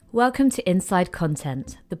Welcome to Inside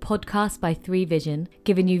Content, the podcast by 3Vision,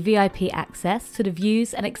 giving you VIP access to the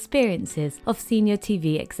views and experiences of senior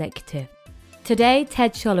TV executive. Today,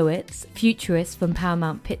 Ted Sholowitz, futurist from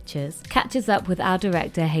Paramount Pictures, catches up with our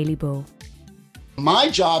director, Haley Ball. My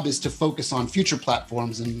job is to focus on future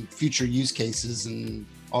platforms and future use cases and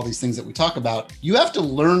all these things that we talk about. You have to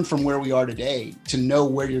learn from where we are today to know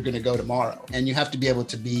where you're going to go tomorrow. And you have to be able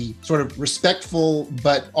to be sort of respectful,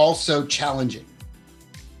 but also challenging.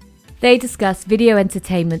 They discuss video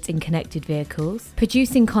entertainment in connected vehicles,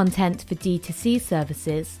 producing content for D2C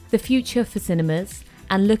services, the future for cinemas,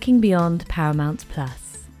 and looking beyond Paramount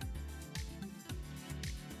Plus.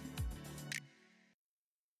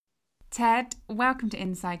 Ted, welcome to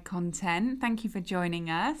Inside Content. Thank you for joining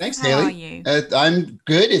us. Thanks, How Haley. are you? I'm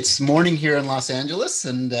good. It's morning here in Los Angeles,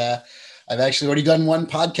 and I've actually already done one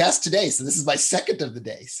podcast today, so this is my second of the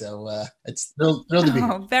day. So it's thrilled to be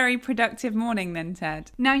here. Very productive morning then,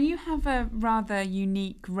 Ted. Now, you have a rather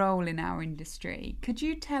unique role in our industry. Could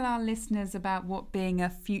you tell our listeners about what being a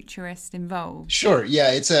futurist involves? Sure.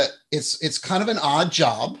 Yeah, it's kind of an odd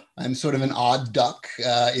job. I'm sort of an odd duck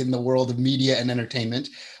in the world of media and entertainment.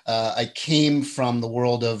 I came from the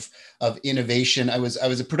world of innovation. I was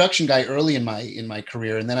a production guy early in my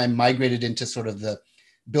career, and then I migrated into sort of the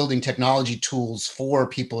building technology tools for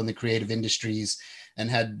people in the creative industries, and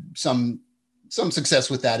had some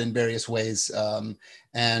success with that in various ways.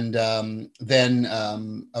 Then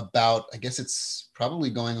about, I guess it's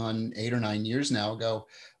probably going on 8 or 9 years now ago,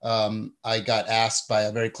 I got asked by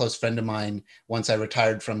a very close friend of mine, once I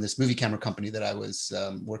retired from this movie camera company that I was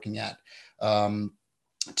working at,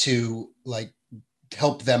 to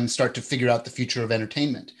help them start to figure out the future of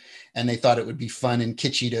entertainment. And they thought it would be fun and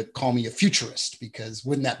kitschy to call me a futurist, because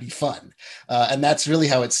wouldn't that be fun? And that's really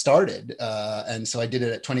how it started. And so I did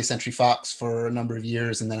it at 20th Century Fox for a number of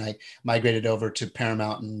years. And then I migrated over to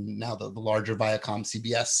Paramount, and now the larger Viacom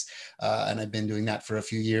CBS. And I've been doing that for a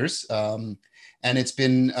few years. And it's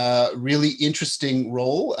been a really interesting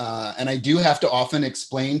role. And I do have to often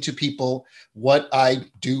explain to people what I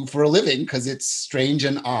do for a living, because it's strange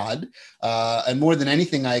and odd. And more than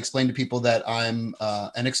anything, I explain to people that I'm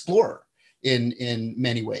an explorer in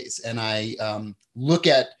many ways. And I look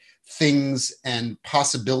at things and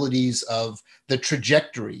possibilities of the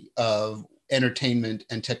trajectory of entertainment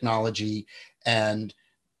and technology. And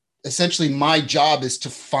essentially, my job is to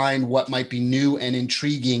find what might be new and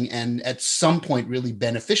intriguing and at some point really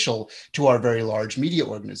beneficial to our very large media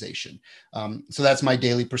organization. So that's my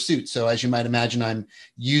daily pursuit. So as you might imagine, I'm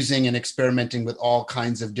using and experimenting with all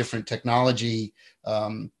kinds of different technology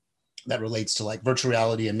that relates to like virtual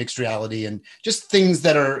reality and mixed reality and just things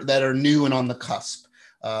that are new and on the cusp.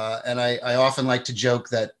 And I often like to joke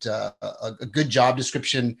that a good job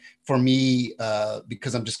description for me,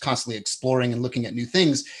 because I'm just constantly exploring and looking at new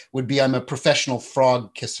things, would be I'm a professional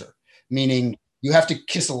frog kisser, meaning you have to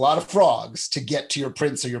kiss a lot of frogs to get to your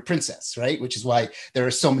prince or your princess, right? Which is why there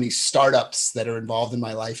are so many startups that are involved in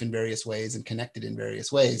my life in various ways and connected in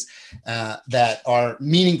various ways that are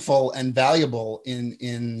meaningful and valuable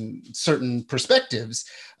in certain perspectives.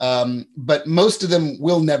 But most of them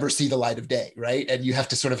will never see the light of day, right? And you have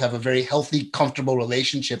to sort of have a very healthy, comfortable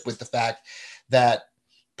relationship with the fact that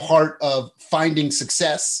part of finding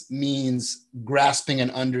success means grasping and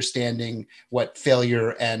understanding what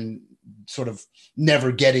failure and sort of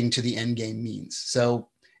never getting to the end game means. So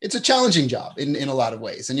it's a challenging job in a lot of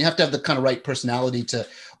ways. And you have to have the kind of right personality to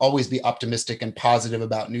always be optimistic and positive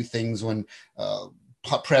about new things when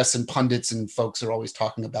press and pundits and folks are always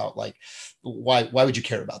talking about like, why would you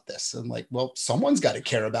care about this? And like, well, someone's got to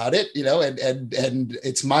care about it, you know, and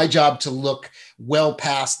it's my job to look well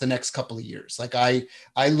past the next couple of years. Like I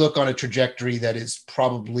look on a trajectory that is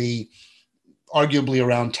probably arguably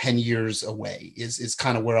around 10 years away is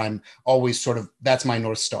kind of where I'm always sort of, that's my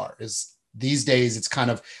North Star. Is these days it's kind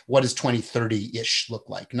of what does 2030-ish look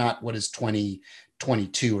like, not what does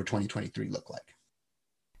 2022 or 2023 look like.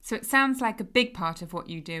 So it sounds like a big part of what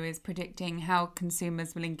you do is predicting how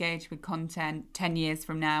consumers will engage with content 10 years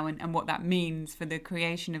from now and what that means for the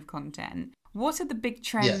creation of content. What are the big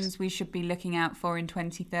trends we should be looking out for in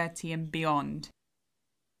 2030 and beyond?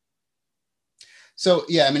 So,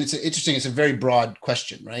 yeah, I mean, it's interesting. It's a very broad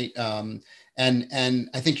question, right? And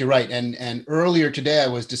I think you're right. And earlier today, I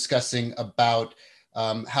was discussing about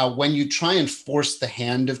how when you try and force the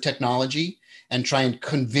hand of technology and try and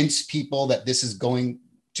convince people that this is going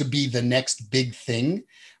to be the next big thing,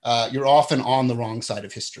 you're often on the wrong side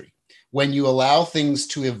of history. When you allow things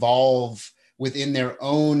to evolve within their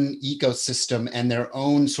own ecosystem and their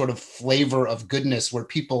own sort of flavor of goodness, where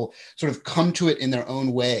people sort of come to it in their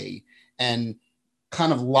own way and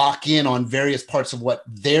kind of lock in on various parts of what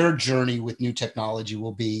their journey with new technology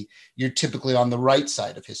will be, you're typically on the right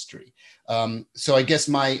side of history. So I guess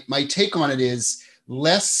my take on it is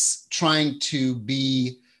less trying to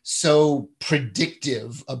be so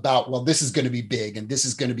predictive about, well, this is going to be big and this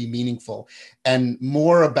is going to be meaningful, and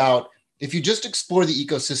more about, if you just explore the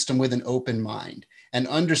ecosystem with an open mind and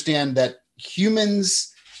understand that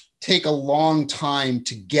humans take a long time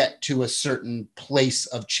to get to a certain place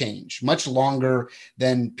of change, much longer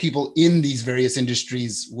than people in these various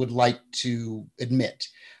industries would like to admit.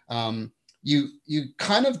 You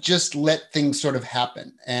kind of just let things sort of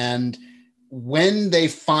happen. And when they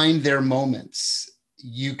find their moments,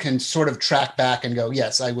 you can sort of track back and go,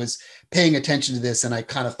 yes, I was paying attention to this and I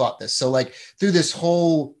kind of thought this. So like through this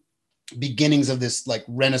whole beginnings of this like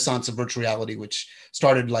renaissance of virtual reality, which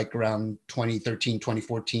started like around 2013,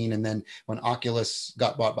 2014. And then when Oculus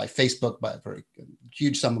got bought by Facebook by a very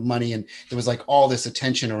huge sum of money, and there was like all this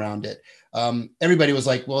attention around it. Everybody was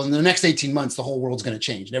like, well, in the next 18 months, the whole world's going to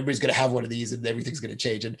change and everybody's going to have one of these and everything's going to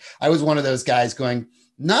change. And I was one of those guys going,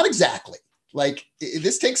 not exactly. Like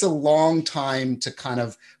this takes a long time to kind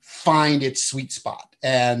of find its sweet spot.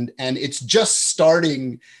 And it's just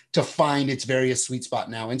starting to find its various sweet spot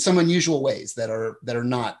now in some unusual ways that are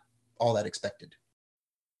not all that expected.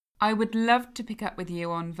 I would love to pick up with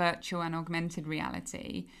you on virtual and augmented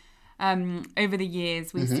reality. Over the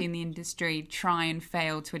years, we've seen the industry try and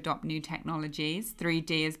fail to adopt new technologies.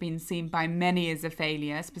 3D has been seen by many as a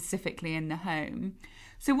failure, specifically in the home.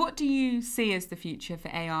 So what do you see as the future for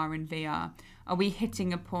AR and VR? Are we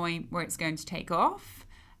hitting a point where it's going to take off?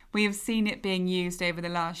 We have seen it being used over the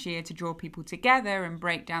last year to draw people together and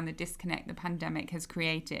break down the disconnect the pandemic has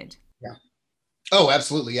created. Yeah. Oh,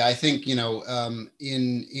 absolutely. Yeah, I think,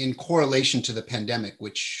 in correlation to the pandemic,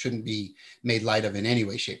 which shouldn't be made light of in any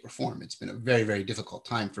way, shape, or form, it's been a very, very difficult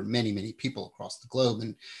time for many, many people across the globe,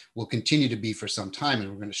 and will continue to be for some time. And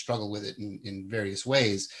we're going to struggle with it in various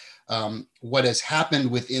ways. What has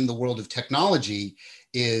happened within the world of technology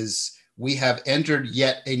is we have entered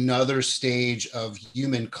yet another stage of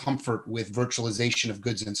human comfort with virtualization of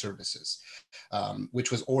goods and services,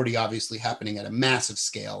 which was already obviously happening at a massive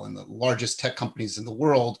scale. And the largest tech companies in the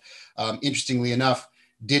world, interestingly enough,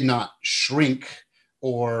 did not shrink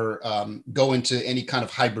or go into any kind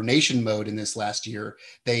of hibernation mode in this last year.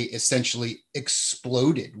 They essentially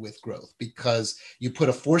exploded with growth because you put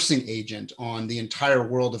a forcing agent on the entire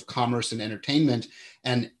world of commerce and entertainment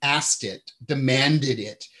and demanded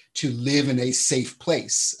it to live in a safe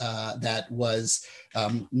place that was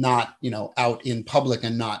not, out in public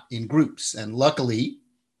and not in groups. And luckily,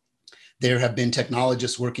 there have been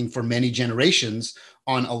technologists working for many generations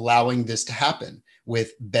on allowing this to happen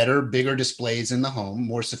with better, bigger displays in the home,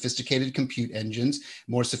 more sophisticated compute engines,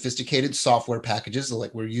 more sophisticated software packages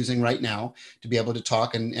like we're using right now to be able to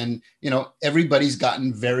talk. And everybody's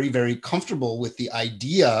gotten very, very comfortable with the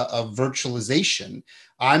idea of virtualization.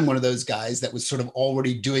 I'm one of those guys that was sort of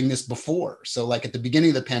already doing this before. So like at the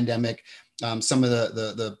beginning of the pandemic, some of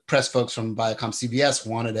the press folks from Viacom CBS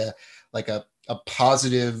wanted a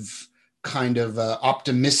positive kind of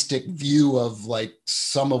optimistic view of like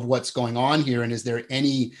some of what's going on here. And is there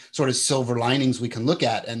any sort of silver linings we can look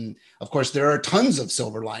at? And of course, there are tons of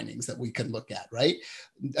silver linings that we can look at, right?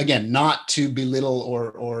 Again, not to belittle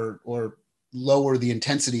or lower the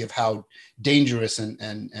intensity of how dangerous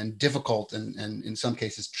and difficult and in some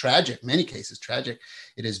cases many cases tragic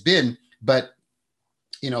it has been. But,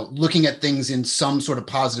 looking at things in some sort of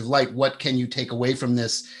positive light, what can you take away from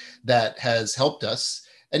this that has helped us?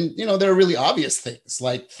 And, there are really obvious things,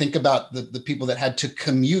 like think about the people that had to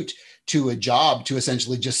commute to a job to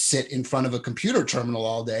essentially just sit in front of a computer terminal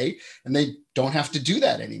all day, and they don't have to do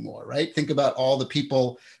that anymore, right? Think about all the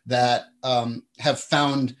people that have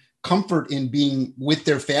found comfort in being with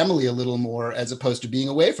their family a little more as opposed to being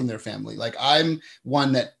away from their family. Like I'm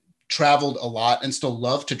one that traveled a lot and still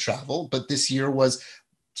love to travel, but this year was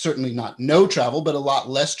certainly not no travel, but a lot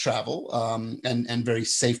less travel and very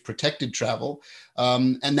safe, protected travel.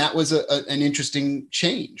 And that was an interesting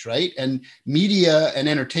change, right? And media and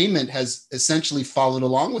entertainment has essentially followed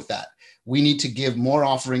along with that. We need to give more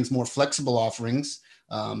offerings, more flexible offerings,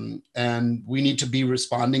 and we need to be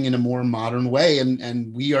responding in a more modern way.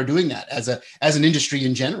 And we are doing that as an industry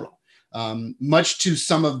in general. Much to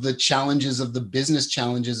some of the challenges of the business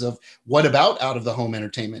challenges of what about out of the home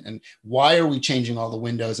entertainment and why are we changing all the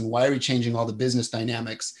windows and why are we changing all the business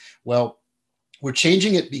dynamics? Well, we're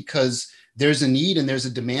changing it because there's a need and there's a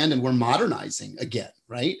demand and we're modernizing again,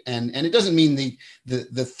 right? And it doesn't mean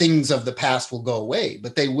the things of the past will go away,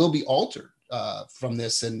 but they will be altered. from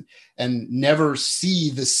this and never see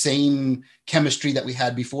the same chemistry that we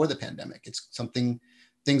had before the pandemic. It's something,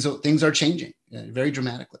 things are changing very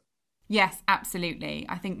dramatically. Yes, absolutely.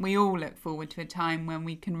 I think we all look forward to a time when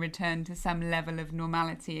we can return to some level of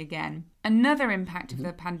normality again. Another impact of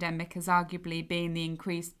the pandemic has arguably been the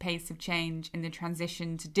increased pace of change in the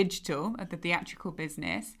transition to digital of the theatrical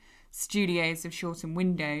business. Studios have shortened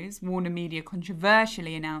windows. Warner Media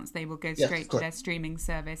controversially announced they will go straight to their streaming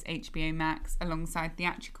service, HBO Max, alongside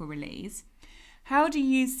theatrical release. How do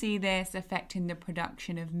you see this affecting the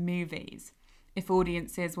production of movies, if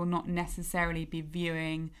audiences will not necessarily be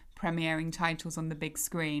viewing premiering titles on the big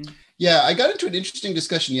screen? Yeah, I got into an interesting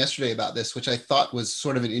discussion yesterday about this, which I thought was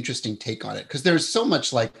sort of an interesting take on it, because there's so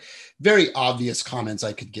much like very obvious comments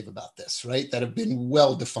I could give about this, right, that have been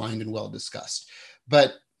well defined and well discussed.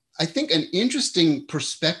 But I think an interesting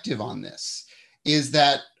perspective on this is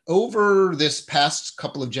that over this past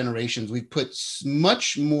couple of generations, we've put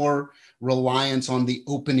much more reliance on the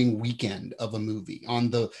opening weekend of a movie,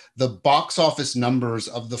 on the box office numbers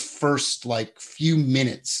of the first like few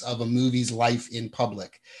minutes of a movie's life in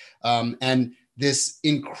public. And this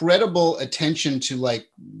incredible attention to like,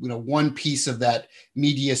 one piece of that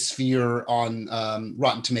media sphere on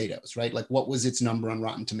Rotten Tomatoes, right? Like what was its number on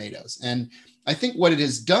Rotten Tomatoes? And I think what it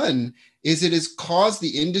has done is it has caused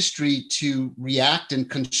the industry to react and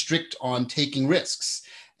constrict on taking risks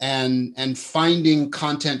and finding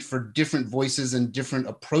content for different voices and different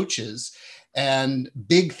approaches. And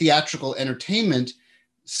big theatrical entertainment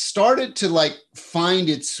started to like find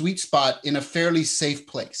its sweet spot in a fairly safe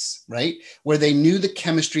place, right? Where they knew the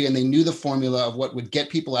chemistry and they knew the formula of what would get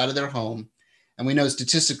people out of their home. And we know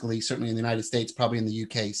statistically, certainly in the United States, probably in the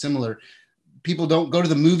UK, similar, people don't go to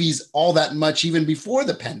the movies all that much even before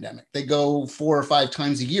the pandemic. They go 4 or 5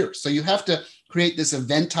 times a year. So you have to create this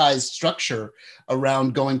eventized structure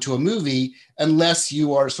around going to a movie, unless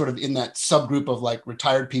you are sort of in that subgroup of like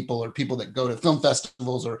retired people or people that go to film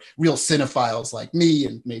festivals or real cinephiles like me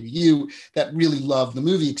and maybe you that really love the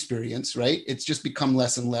movie experience, right? It's just become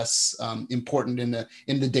less and less important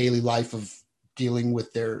in the daily life of dealing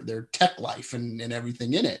with their tech life and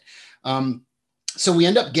everything in it. So we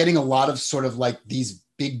end up getting a lot of sort of like these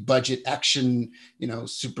big budget action,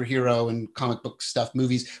 superhero and comic book stuff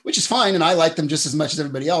movies, which is fine. And I like them just as much as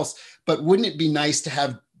everybody else. But wouldn't it be nice to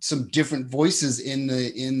have some different voices in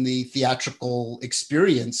the theatrical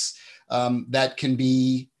experience that can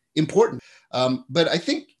be important? But I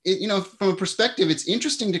think, from a perspective, it's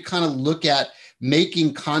interesting to kind of look at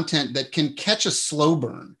making content that can catch a slow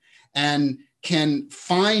burn and can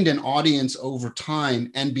find an audience over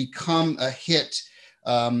time and become a hit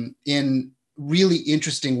in really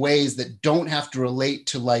interesting ways that don't have to relate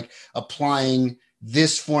to like applying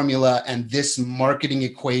this formula and this marketing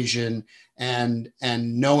equation and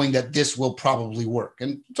knowing that this will probably work.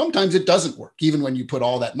 And sometimes it doesn't work, even when you put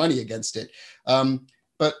all that money against it.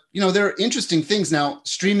 But there are interesting things now.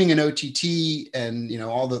 Streaming and OTT and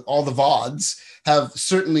all the VODs have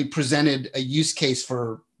certainly presented a use case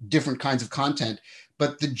for different kinds of content.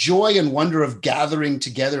 But the joy and wonder of gathering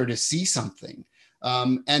together to see something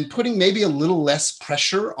and putting maybe a little less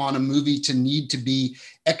pressure on a movie to need to be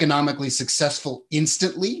economically successful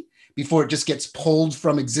instantly before it just gets pulled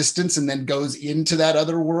from existence and then goes into that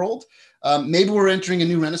other world. Maybe we're entering a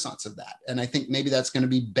new renaissance of that. And I think maybe that's going to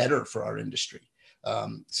be better for our industry.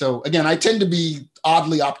 So again, I tend to be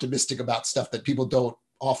oddly optimistic about stuff that people don't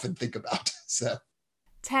often think about. So.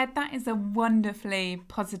 Ted, that is a wonderfully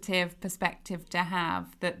positive perspective to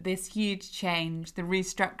have, that this huge change, the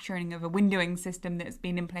restructuring of a windowing system that's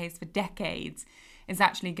been in place for decades, is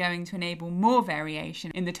actually going to enable more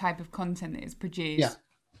variation in the type of content that is produced. Yeah.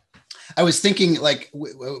 I was thinking like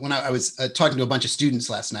when I was talking to a bunch of students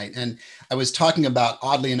last night, and I was talking about,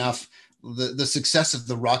 oddly enough, the success of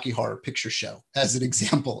the Rocky Horror Picture Show as an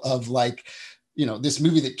example of like, this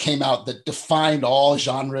movie that came out that defined all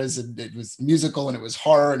genres, and it was musical and it was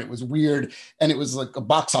horror and it was weird. And it was like a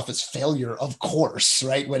box office failure, of course,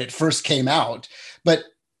 right? When it first came out. But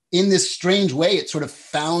in this strange way, it sort of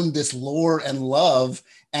found this lore and love.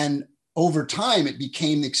 And over time, it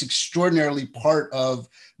became this extraordinarily part of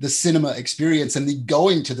the cinema experience and the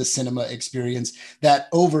going to the cinema experience that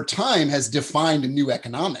over time has defined new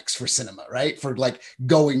economics for cinema, right? For like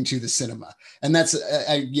going to the cinema. And that's,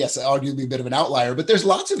 yes, arguably a bit of an outlier, but there's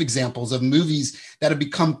lots of examples of movies that have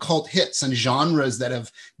become cult hits and genres that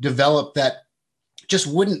have developed that just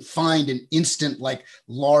wouldn't find an instant like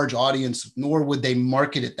large audience, nor would they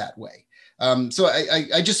market it that way. So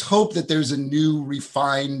I just hope that there's a new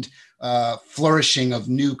refined flourishing of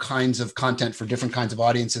new kinds of content for different kinds of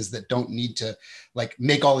audiences that don't need to like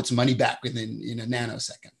make all its money back in a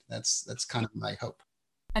nanosecond. That's kind of my hope.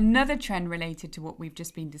 Another trend related to what we've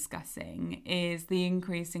just been discussing is the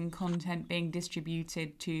increase in content being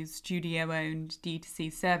distributed to studio-owned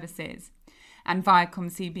D2C services. And Viacom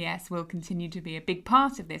CBS will continue to be a big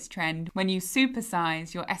part of this trend when you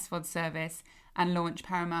supersize your SVOD service and launch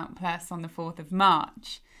Paramount Plus on the 4th of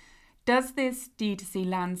March. Does this D2C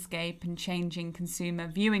landscape and changing consumer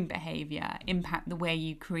viewing behavior impact the way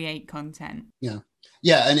you create content?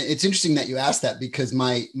 Yeah, and it's interesting that you asked that, because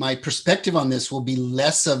my perspective on this will be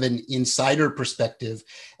less of an insider perspective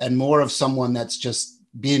and more of someone that's just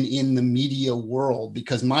been in the media world,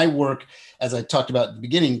 because my work, as I talked about at the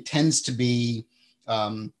beginning, tends to be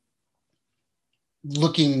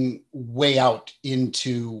looking way out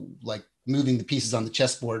into like moving the pieces on the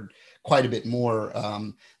chessboard quite a bit more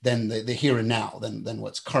than the here and now, than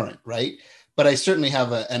what's current, right? But I certainly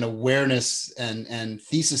have an awareness and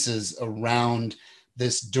theses around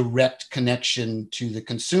this direct connection to the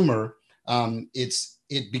consumer.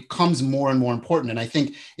 It becomes more and more important. And I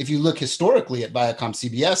think if you look historically at Viacom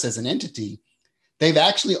CBS as an entity, they've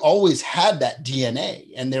actually always had that DNA,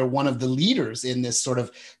 and they're one of the leaders in this sort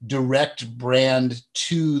of direct brand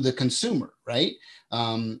to the consumer, right?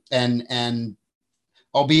 And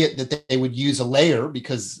albeit that they would use a layer,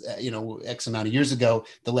 because X amount of years ago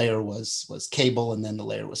the layer was cable, and then the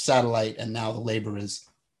layer was satellite, and now the layer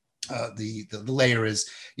is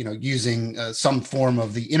using some form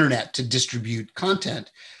of the internet to distribute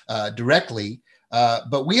content directly.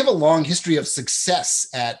 But we have a long history of success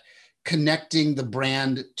at connecting the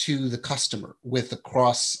brand to the customer with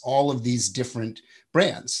across all of these different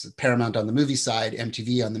brands: Paramount on the movie side,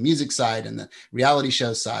 MTV on the music side and the reality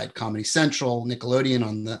show side, Comedy Central, Nickelodeon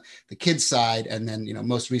on the kids side, and then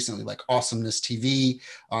most recently like Awesomeness TV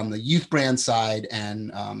on the youth brand side.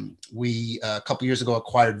 And we a couple years ago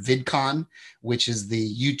acquired VidCon, which is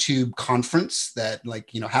the YouTube conference that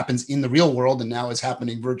happens in the real world and now is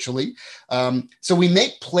happening virtually. So we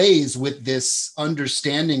make plays with this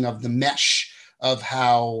understanding of the mesh of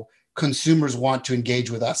how consumers want to engage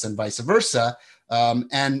with us and vice versa.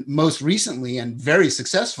 And most recently and very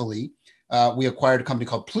successfully, we acquired a company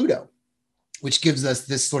called Pluto, which gives us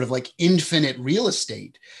this sort of like infinite real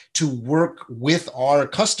estate to work with our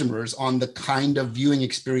customers on the kind of viewing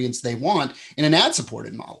experience they want in an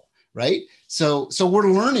ad-supported model, right? So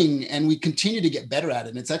we're learning, and we continue to get better at it.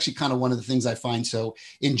 And it's actually kind of one of the things I find so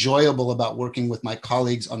enjoyable about working with my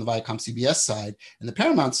colleagues on the Viacom CBS side and the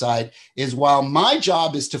Paramount side is, while my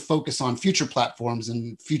job is to focus on future platforms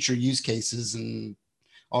and future use cases and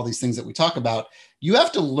all these things that we talk about, you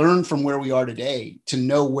have to learn from where we are today to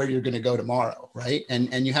know where you're going to go tomorrow, right?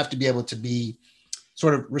 And you have to be able to be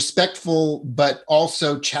sort of respectful, but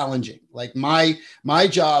also challenging. Like my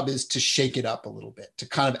job is to shake it up a little bit, to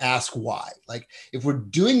kind of ask why. Like, if we're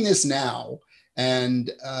doing this now, and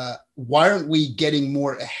why aren't we getting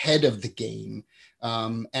more ahead of the game?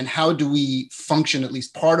 And how do we function, at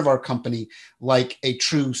least part of our company, like a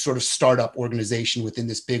true sort of startup organization within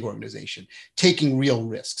this big organization, taking real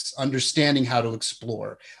risks, understanding how to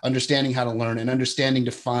explore, understanding how to learn, and understanding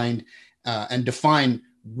to find and define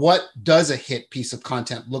what does a hit piece of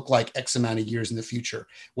content look like X amount of years in the future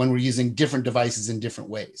when we're using different devices in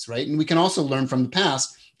different ways, right? And we can also learn from the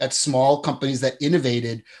past at small companies that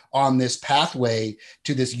innovated on this pathway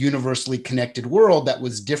to this universally connected world that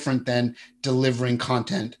was different than delivering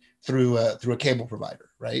content through a cable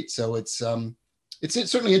provider, right? So it's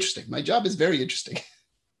certainly interesting. My job is very interesting.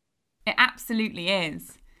 It absolutely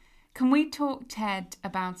is. Can we talk, Ted,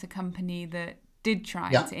 about a company that did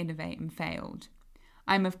try to innovate and failed?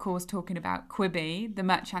 I'm, of course, talking about Quibi, the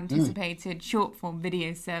much anticipated short-form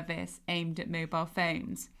video service aimed at mobile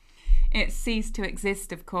phones. It ceased to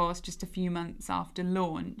exist, of course, just a few months after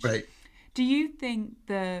launch. Right. Do you think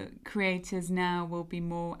the creators now will be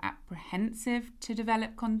more apprehensive to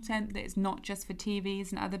develop content that is not just for TVs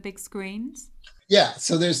and other big screens? Yeah,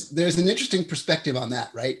 so there's an interesting perspective on that,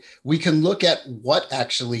 right? We can look at what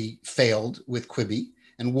actually failed with Quibi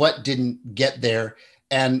and what didn't get there.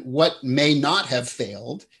 And what may not have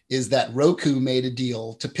failed is that Roku made a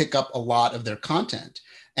deal to pick up a lot of their content.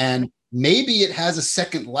 And maybe it has a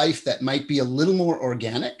second life that might be a little more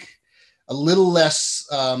organic, a little less,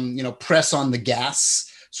 press on the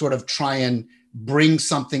gas, sort of try and bring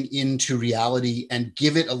something into reality and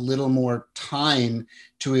give it a little more time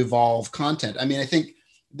to evolve content. I mean, I think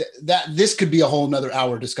that this could be a whole nother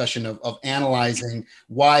hour discussion of analyzing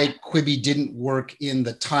why Quibi didn't work in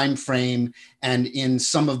the time frame and in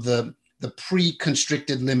some of the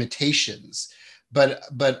pre-constricted limitations. But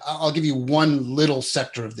I'll give you one little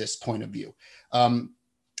sector of this point of view. And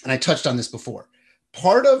I touched on this before.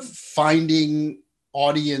 Part of finding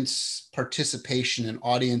audience participation and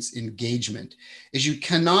audience engagement is you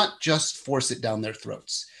cannot just force it down their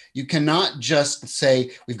throats. You cannot just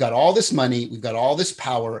say, we've got all this money, we've got all this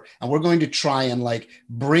power, and we're going to try and like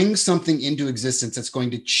bring something into existence that's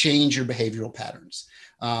going to change your behavioral patterns.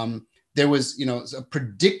 There was, a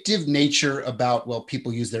predictive nature about, well,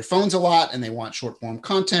 people use their phones a lot and they want short form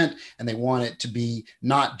content and they want it to be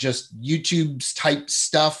not just YouTube's type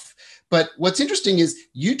stuff. But what's interesting is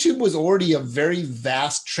YouTube was already a very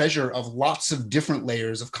vast treasure of lots of different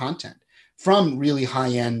layers of content, from really high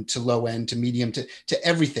end to low end to medium to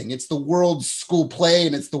everything. It's the world's school play,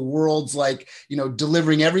 and it's the world's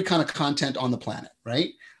delivering every kind of content on the planet, right?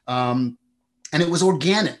 And it was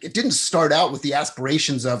organic. It didn't start out with the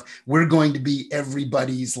aspirations of we're going to be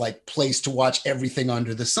everybody's like place to watch everything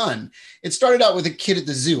under the sun. It started out with a kid at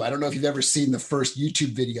the zoo. I don't know if you've ever seen the first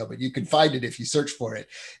YouTube video, but you can find it if you search for it.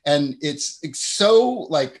 And it's so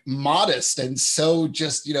like modest and so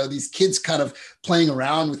just, these kids kind of playing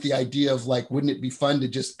around with the idea of like, wouldn't it be fun to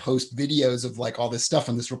just post videos of like all this stuff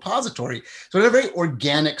on this repository? So it had a very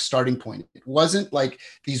organic starting point. It wasn't like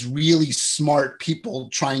these really smart people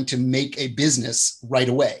trying to make a business right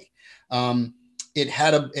away. It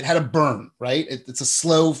had a burn, right? It's a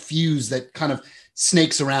slow fuse that kind of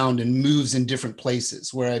snakes around and moves in different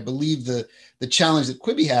places, where I believe the challenge that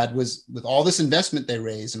Quibi had was, with all this investment they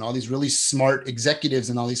raised and all these really smart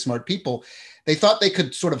executives and all these smart people, they thought they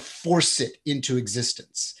could sort of force it into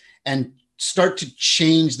existence and start to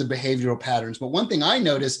change the behavioral patterns. But one thing I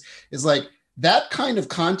noticed is like that kind of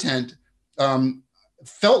content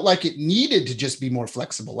felt like it needed to just be more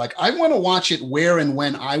flexible. Like, I want to watch it where and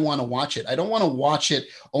when I want to watch it. I don't want to watch it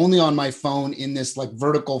only on my phone in this like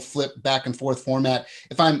vertical flip back and forth format.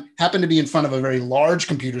 If I'm happen to be in front of a very large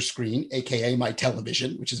computer screen, AKA my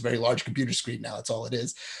television, which is a very large computer screen now, that's all it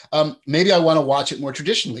is. Maybe I want to watch it more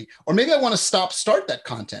traditionally, or maybe I want to start that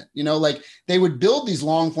content. Like they would build these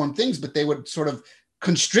long form things, but they would sort of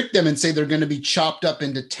constrict them and say they're going to be chopped up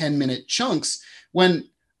into 10-minute chunks, when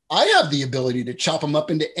I have the ability to chop them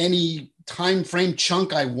up into any time frame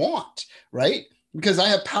chunk I want, right? Because I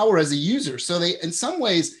have power as a user. So they, in some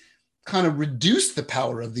ways, kind of reduced the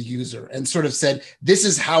power of the user and sort of said, this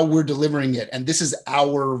is how we're delivering it, and this is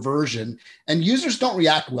our version. And users don't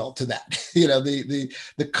react well to that.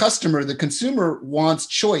 The customer, the consumer wants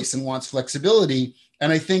choice and wants flexibility.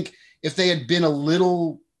 And I think if they had been a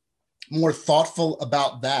little more thoughtful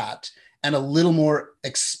about that and a little more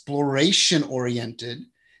exploration oriented,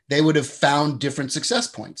 they would have found different success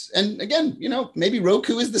points. And again, maybe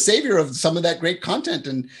Roku is the savior of some of that great content,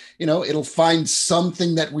 and, it'll find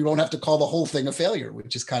something that we won't have to call the whole thing a failure,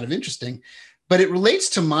 which is kind of interesting. But it relates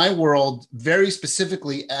to my world very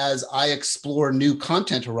specifically as I explore new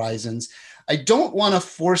content horizons. I don't want to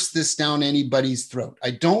force this down anybody's throat.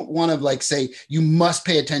 I don't want to say, you must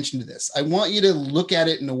pay attention to this. I want you to look at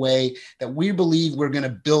it in a way that we believe we're going to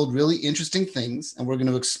build really interesting things, and we're going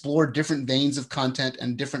to explore different veins of content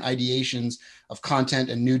and different ideations of content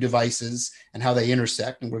and new devices and how they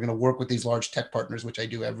intersect. And we're going to work with these large tech partners, which I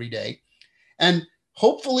do every day. And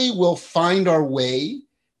hopefully we'll find our way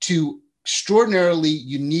to extraordinarily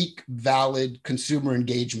unique, valid consumer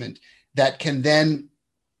engagement that can then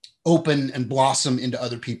open and blossom into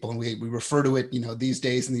other people. And we refer to it, these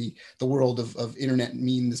days in the world of internet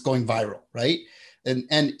memes, going viral, right?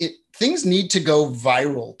 And things need to go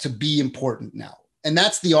viral to be important now. And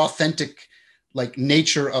that's the authentic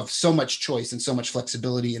nature of so much choice and so much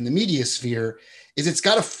flexibility in the media sphere, is it's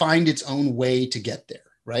got to find its own way to get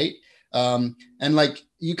there, right? And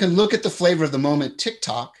you can look at the flavor of the moment.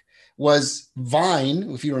 TikTok was Vine,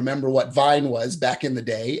 if you remember what Vine was back in the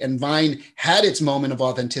day, and Vine had its moment of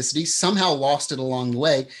authenticity, somehow lost it along the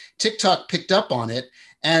way. TikTok picked up on it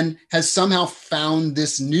and has somehow found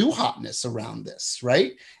this new hotness around this,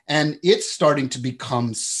 right? And it's starting to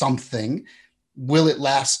become something. Will it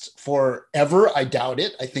last forever? I doubt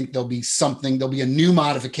it. I think there'll be a new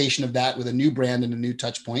modification of that with a new brand and a new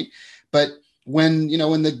touch point. But when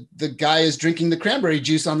the guy is drinking the cranberry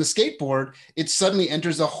juice on the skateboard, it suddenly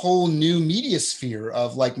enters a whole new media sphere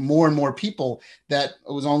of more and more people, that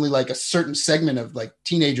it was only a certain segment of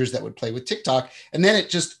teenagers that would play with TikTok. And then it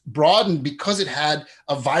just broadened because it had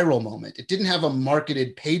a viral moment. It didn't have a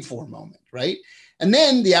marketed, paid for moment, right? And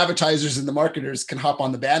then the advertisers and the marketers can hop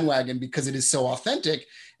on the bandwagon because it is so authentic.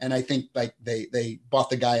 And I think they bought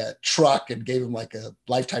the guy a truck and gave him a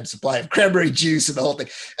lifetime supply of cranberry juice and the whole thing.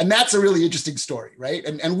 And that's a really interesting story, right?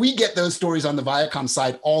 And we get those stories on the Viacom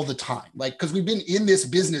side all the time, because we've been in this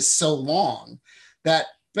business so long that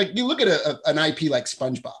like you look at an IP like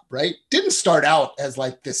SpongeBob, right? Didn't start out as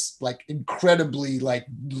like this like incredibly like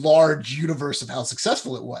large universe of how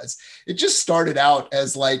successful it was. It just started out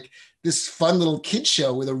as like this fun little kid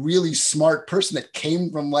show with a really smart person that came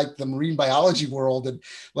from like the marine biology world, and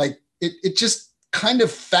like it just kind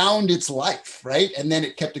of found its life, right? And then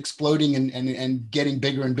it kept exploding and getting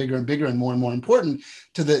bigger and bigger and bigger and more important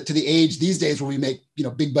to the age these days where we make, you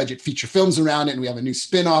know, big budget feature films around it. And we have a new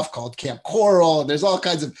spin-off called Camp Coral. And there's all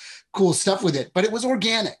kinds of cool stuff with it, but it was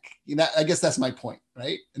organic. You know, I guess that's my point,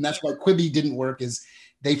 right? And that's why Quibi didn't work, is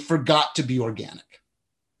they forgot to be organic.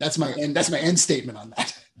 That's my end statement on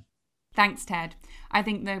that. Thanks, Ted. I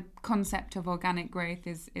think the concept of organic growth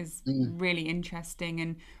is really interesting,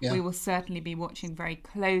 and we will certainly be watching very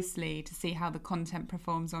closely to see how the content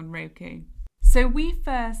performs on Roku. So we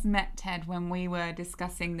first met, Ted, when we were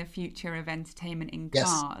discussing the future of entertainment in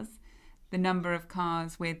cars. The number of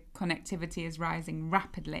cars with connectivity is rising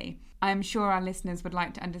rapidly. I'm sure our listeners would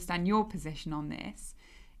like to understand your position on this.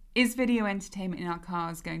 Is video entertainment in our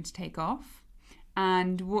cars going to take off?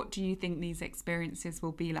 And what do you think these experiences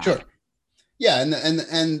will be like? Sure. Yeah,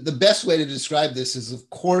 and the best way to describe this is, of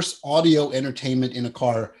course, audio entertainment in a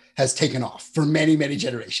car has taken off for many, many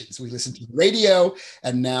generations. We listen to radio,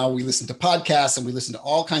 and now we listen to podcasts, and we listen to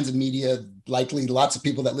all kinds of media. Likely lots of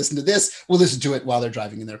people that listen to this will listen to it while they're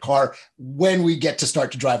driving in their car when we get to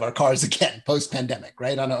start to drive our cars again, post-pandemic,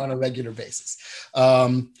 right, on a regular basis.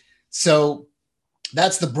 So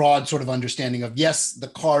that's the broad sort of understanding of, yes, the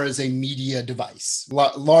car is a media device,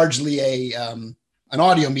 largely an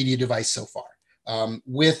audio media device so far.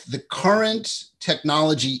 With the current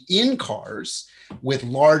technology in cars, with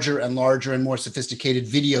larger and larger and more sophisticated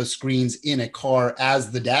video screens in a car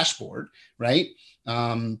as the dashboard, right?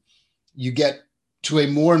 You get to a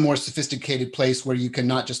more and more sophisticated place where you can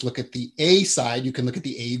not just look at the A side, you can look at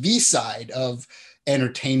the AV side of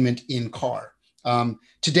entertainment in car.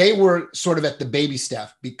 Today, we're sort of at the baby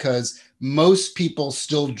step because most people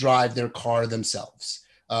still drive their car themselves.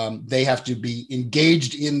 They have to be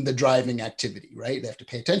engaged in the driving activity, right? They have to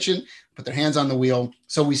pay attention, put their hands on the wheel.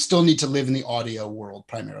 So we still need to live in the audio world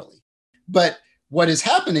primarily. But what is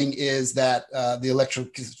happening is that the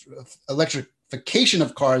electrification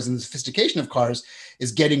of cars and the sophistication of cars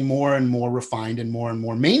is getting more and more refined and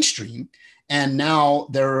more mainstream. And now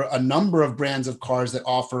there are a number of brands of cars that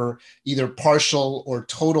offer either partial or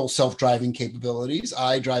total self-driving capabilities.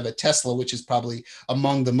 I drive a Tesla, which is probably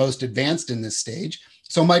among the most advanced in this stage.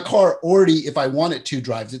 So my car already, if I want it to,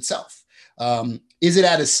 drives itself. Is it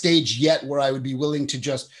at a stage yet where I would be willing to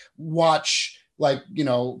just watch, like, you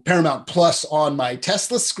know, Paramount Plus on my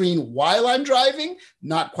Tesla screen while I'm driving?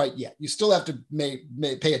 Not quite yet. You still have to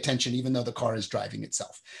pay attention, even though the car is driving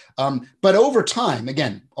itself. But over time,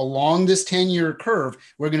 again, along this 10-year curve,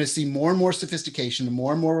 we're going to see more and more sophistication and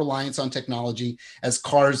more reliance on technology as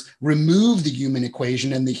cars remove the human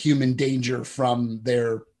equation and the human danger from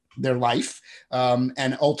their life,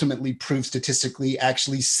 and ultimately prove statistically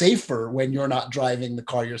actually safer when you're not driving the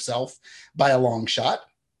car yourself by a long shot.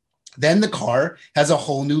 Then the car has a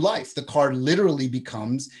whole new life. The car literally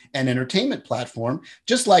becomes an entertainment platform,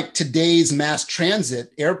 just like today's mass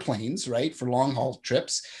transit airplanes, right, for long haul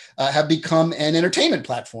trips, have become an entertainment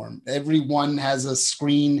platform. Everyone has a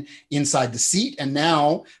screen inside the seat. And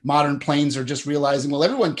now modern planes are just realizing, well,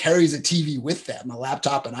 everyone carries a TV with them, a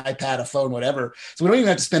laptop, an iPad, a phone, whatever. So we don't even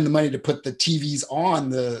have to spend the money to put the TVs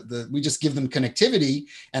on. We just give them connectivity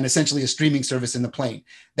and essentially a streaming service in the plane.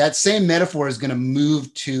 That same metaphor is going to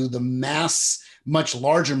move to the mass, much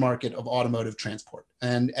larger market of automotive transport.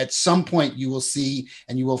 And at some point you will see,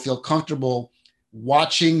 and you will feel comfortable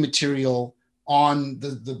watching material on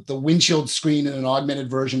the windshield screen in an augmented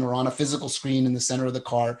version or on a physical screen in the center of the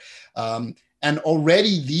car. And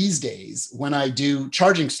already these days, when I do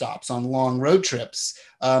charging stops on long road trips,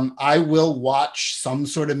 I will watch some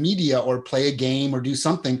sort of media or play a game or do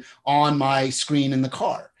something on my screen in the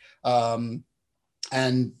car.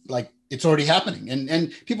 And like, it's already happening.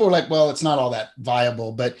 And people are like, well, it's not all that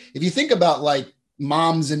viable. But if you think about like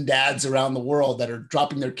moms and dads around the world that are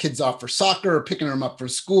dropping their kids off for soccer or picking them up for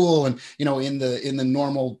school, and, you know, in the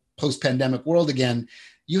normal post-pandemic world again,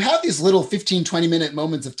 you have these little 15, 20-minute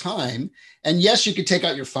moments of time. And yes, you could take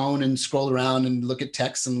out your phone and scroll around and look at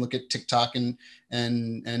texts and look at TikTok and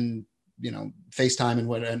you know, FaceTime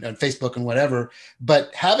and Facebook and whatever.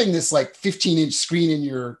 But having this like 15-inch screen in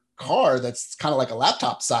your car that's kind of like a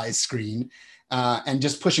laptop size screen, and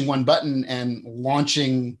just pushing one button and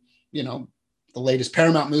launching, you know, the latest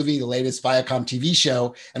Paramount movie, the latest Viacom TV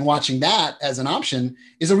show, and watching that as an option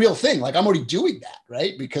is a real thing. Like I'm already doing that,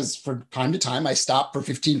 right? Because from time to time I stop for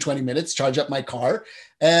 15, 20 minutes, charge up my car.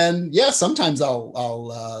 And yeah, sometimes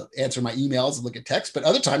I'll answer my emails and look at text, but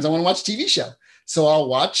other times I want to watch a TV show. So I'll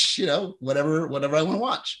watch, whatever I want to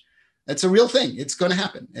watch. It's a real thing. It's going to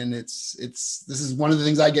happen. And this is one of the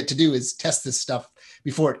things I get to do is test this stuff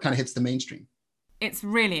before it kind of hits the mainstream. It's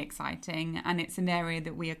really exciting, and it's an area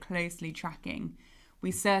that we are closely tracking.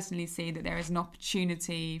 We certainly see that there is an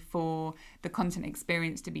opportunity for the content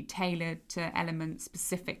experience to be tailored to elements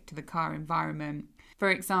specific to the car environment.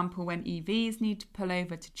 For example, when EVs need to pull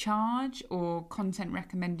over to charge, or content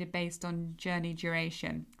recommended based on journey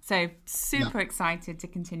duration. So super excited to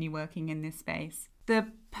continue working in this space. The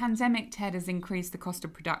pandemic, Ted, has increased the cost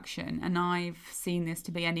of production, and I've seen this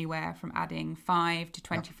to be anywhere from adding 5 to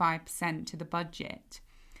 25% to the budget.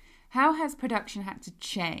 How has production had to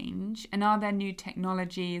change, and are there new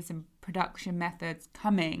technologies and production methods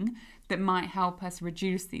coming that might help us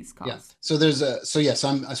reduce these costs? Yeah.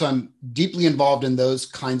 So I'm deeply involved in those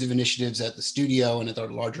kinds of initiatives at the studio and at our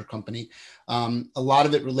larger company. A lot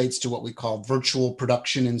of it relates to what we call virtual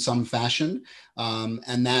production in some fashion.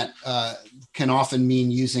 And that can often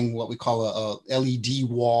mean using what we call a LED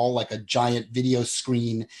wall, like a giant video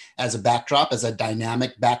screen as a backdrop, as a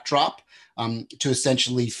dynamic backdrop, to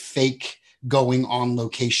essentially fake going on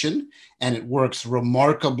location. And it works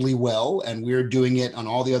remarkably well. And we're doing it, and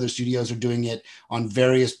all the other studios are doing it on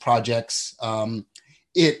various projects.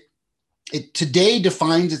 It today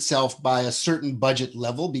defines itself by a certain budget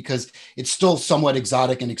level because it's still somewhat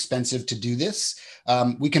exotic and expensive to do this.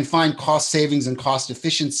 We can find cost savings and cost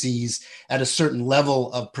efficiencies at a certain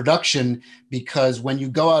level of production, because when you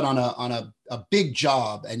go out on a big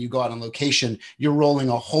job and you go out on location, you're rolling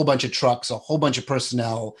a whole bunch of trucks, a whole bunch of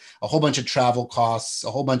personnel, a whole bunch of travel costs,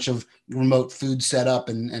 a whole bunch of remote food setup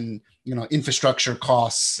and infrastructure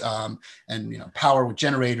costs, and power with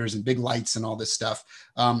generators and big lights and all this stuff.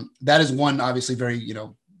 That is one obviously very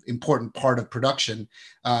important part of production,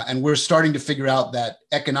 and we're starting to figure out that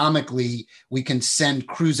economically we can send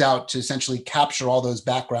crews out to essentially capture all those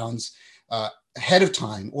backgrounds ahead of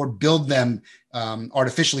time, or build them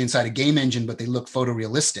artificially inside a game engine, but they look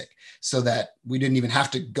photorealistic, so that we didn't even have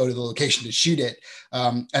to go to the location to shoot it.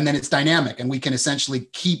 And then it's dynamic, and we can essentially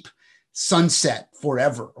keep sunset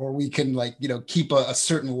forever, or we can keep a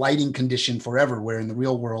certain lighting condition forever, where in the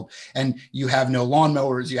real world, and you have no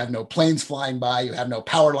lawnmowers, you have no planes flying by, you have no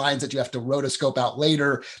power lines that you have to rotoscope out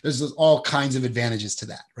later. There's all kinds of advantages to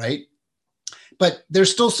that, right? But they're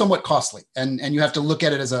still somewhat costly, and you have to look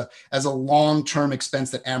at it as a long-term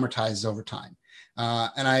expense that amortizes over time.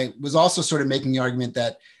 And I was also sort of making the argument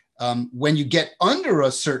that when you get under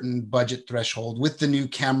a certain budget threshold with the new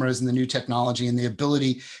cameras and the new technology and the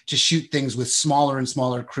ability to shoot things with smaller and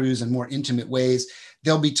smaller crews and more intimate ways,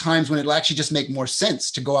 there'll be times when it'll actually just make more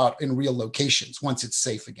sense to go out in real locations once it's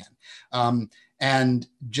safe again. And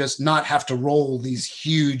just not have to roll these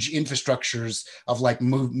huge infrastructures of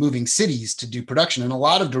moving cities to do production. And a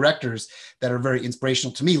lot of directors that are very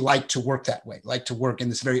inspirational to me like to work that way, like to work in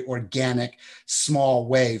this very organic, small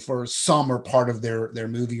way for some or part of their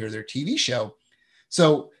movie or their TV show.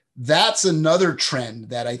 So that's another trend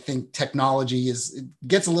that I think technology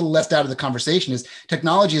gets a little left out of the conversation. Is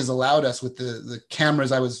technology has allowed us with the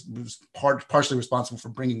cameras. I was partially responsible for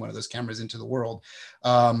bringing one of those cameras into the world.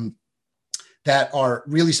 That are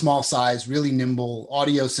really small size, really nimble.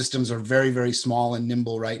 Audio systems are very, very small and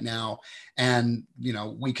nimble right now. And,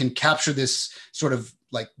 we can capture this sort of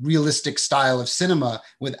like realistic style of cinema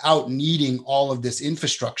without needing all of this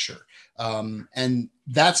infrastructure. And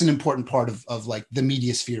that's an important part of like the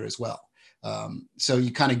media sphere as well. So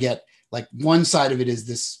you kind of get like one side of it is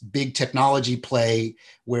this big technology play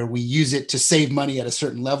where we use it to save money at a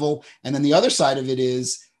certain level. And then the other side of it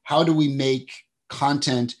is, how do we make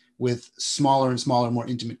content with smaller and smaller, more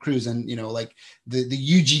intimate crews? And, like the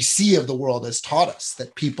UGC of the world has taught us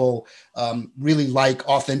that people really like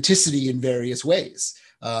authenticity in various ways.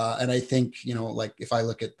 And I think, like if I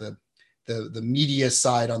look at the media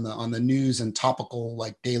side on the news and topical,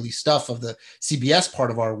 like daily stuff of the CBS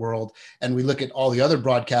part of our world, and we look at all the other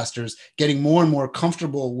broadcasters getting more and more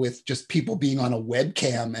comfortable with just people being on a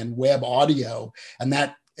webcam and web audio, and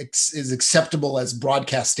that is acceptable as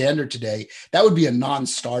broadcast standard today, that would be a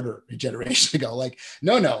non-starter a generation ago. Like,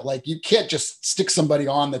 no, like you can't just stick somebody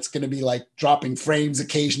on that's going to be like dropping frames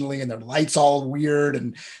occasionally and their lights all weird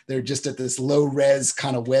and they're just at this low res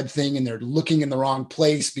kind of web thing and they're looking in the wrong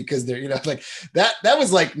place because they're, like that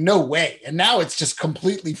was like, no way. And now it's just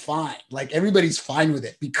completely fine. Like everybody's fine with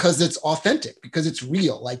it because it's authentic, because it's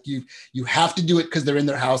real. Like you have to do it because they're in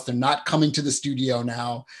their house. They're not coming to the studio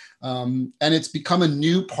now. And it's become a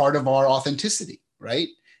new part of our authenticity, right?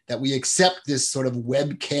 That we accept this sort of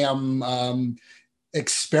webcam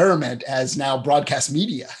experiment as now broadcast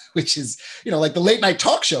media, which is, like the late night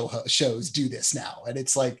talk shows do this now. And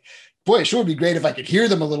it's like, boy, it sure would be great if I could hear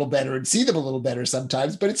them a little better and see them a little better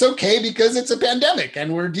sometimes, but it's okay because it's a pandemic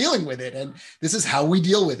and we're dealing with it. And this is how we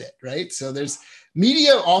deal with it, right? So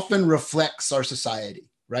media often reflects our society,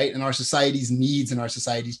 right? And our society's needs and our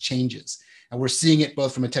society's changes. And we're seeing it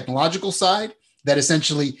both from a technological side, that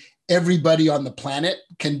essentially everybody on the planet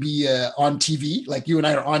can be on TV. Like you and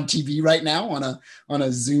I are on TV right now on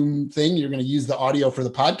a Zoom thing. You're going to use the audio for the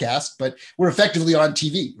podcast, but we're effectively on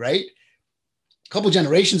TV, right? A couple of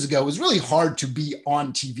generations ago, it was really hard to be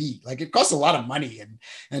on TV. Like it cost a lot of money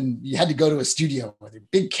and you had to go to a studio with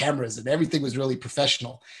big cameras and everything was really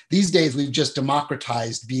professional. These days, we've just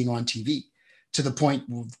democratized being on TV. To the point,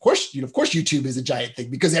 of course, YouTube is a giant thing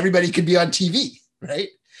because everybody could be on TV, right?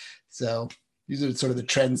 So these are sort of the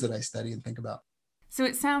trends that I study and think about. So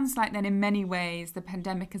it sounds like then in many ways, the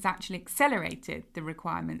pandemic has actually accelerated the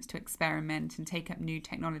requirements to experiment and take up new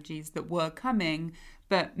technologies that were coming,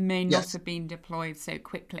 but may not have been deployed so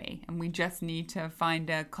quickly. And we just need to find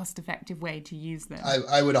a cost-effective way to use them.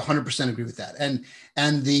 I would 100% agree with that.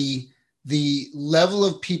 And the level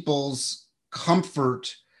of people's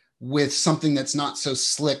comfort with something that's not so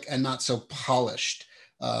slick and not so polished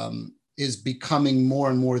is becoming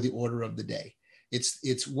more and more the order of the day.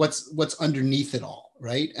 It's what's underneath it all,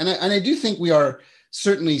 right? And I do think we are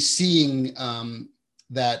certainly seeing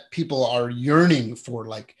that people are yearning for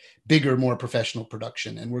like bigger, more professional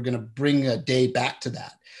production, and we're going to bring a day back to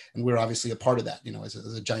that. And we're obviously a part of that,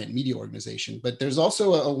 as a giant media organization. But there's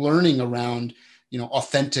also a learning around,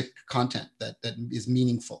 authentic content that is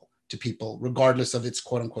meaningful to people, regardless of its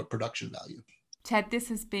quote unquote production value. Ted, this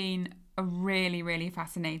has been a really, really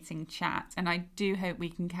fascinating chat. And I do hope we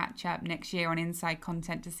can catch up next year on Inside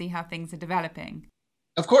Content to see how things are developing.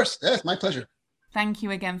 Of course. Yes, my pleasure. Thank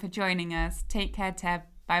you again for joining us. Take care, Ted.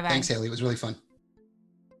 Bye-bye. Thanks, Haley. It was really fun.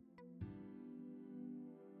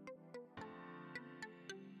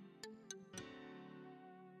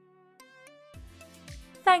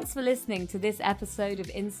 Thanks for listening to this episode of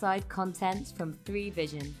Inside Content from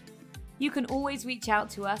 3Vision. You can always reach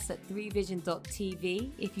out to us at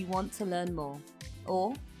 3vision.tv if you want to learn more.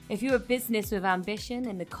 Or, if you're a business with ambition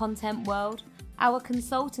in the content world, our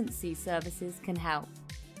consultancy services can help.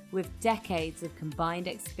 With decades of combined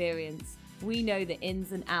experience, we know the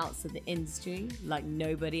ins and outs of the industry like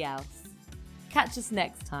nobody else. Catch us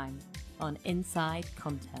next time on Inside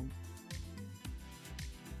Content.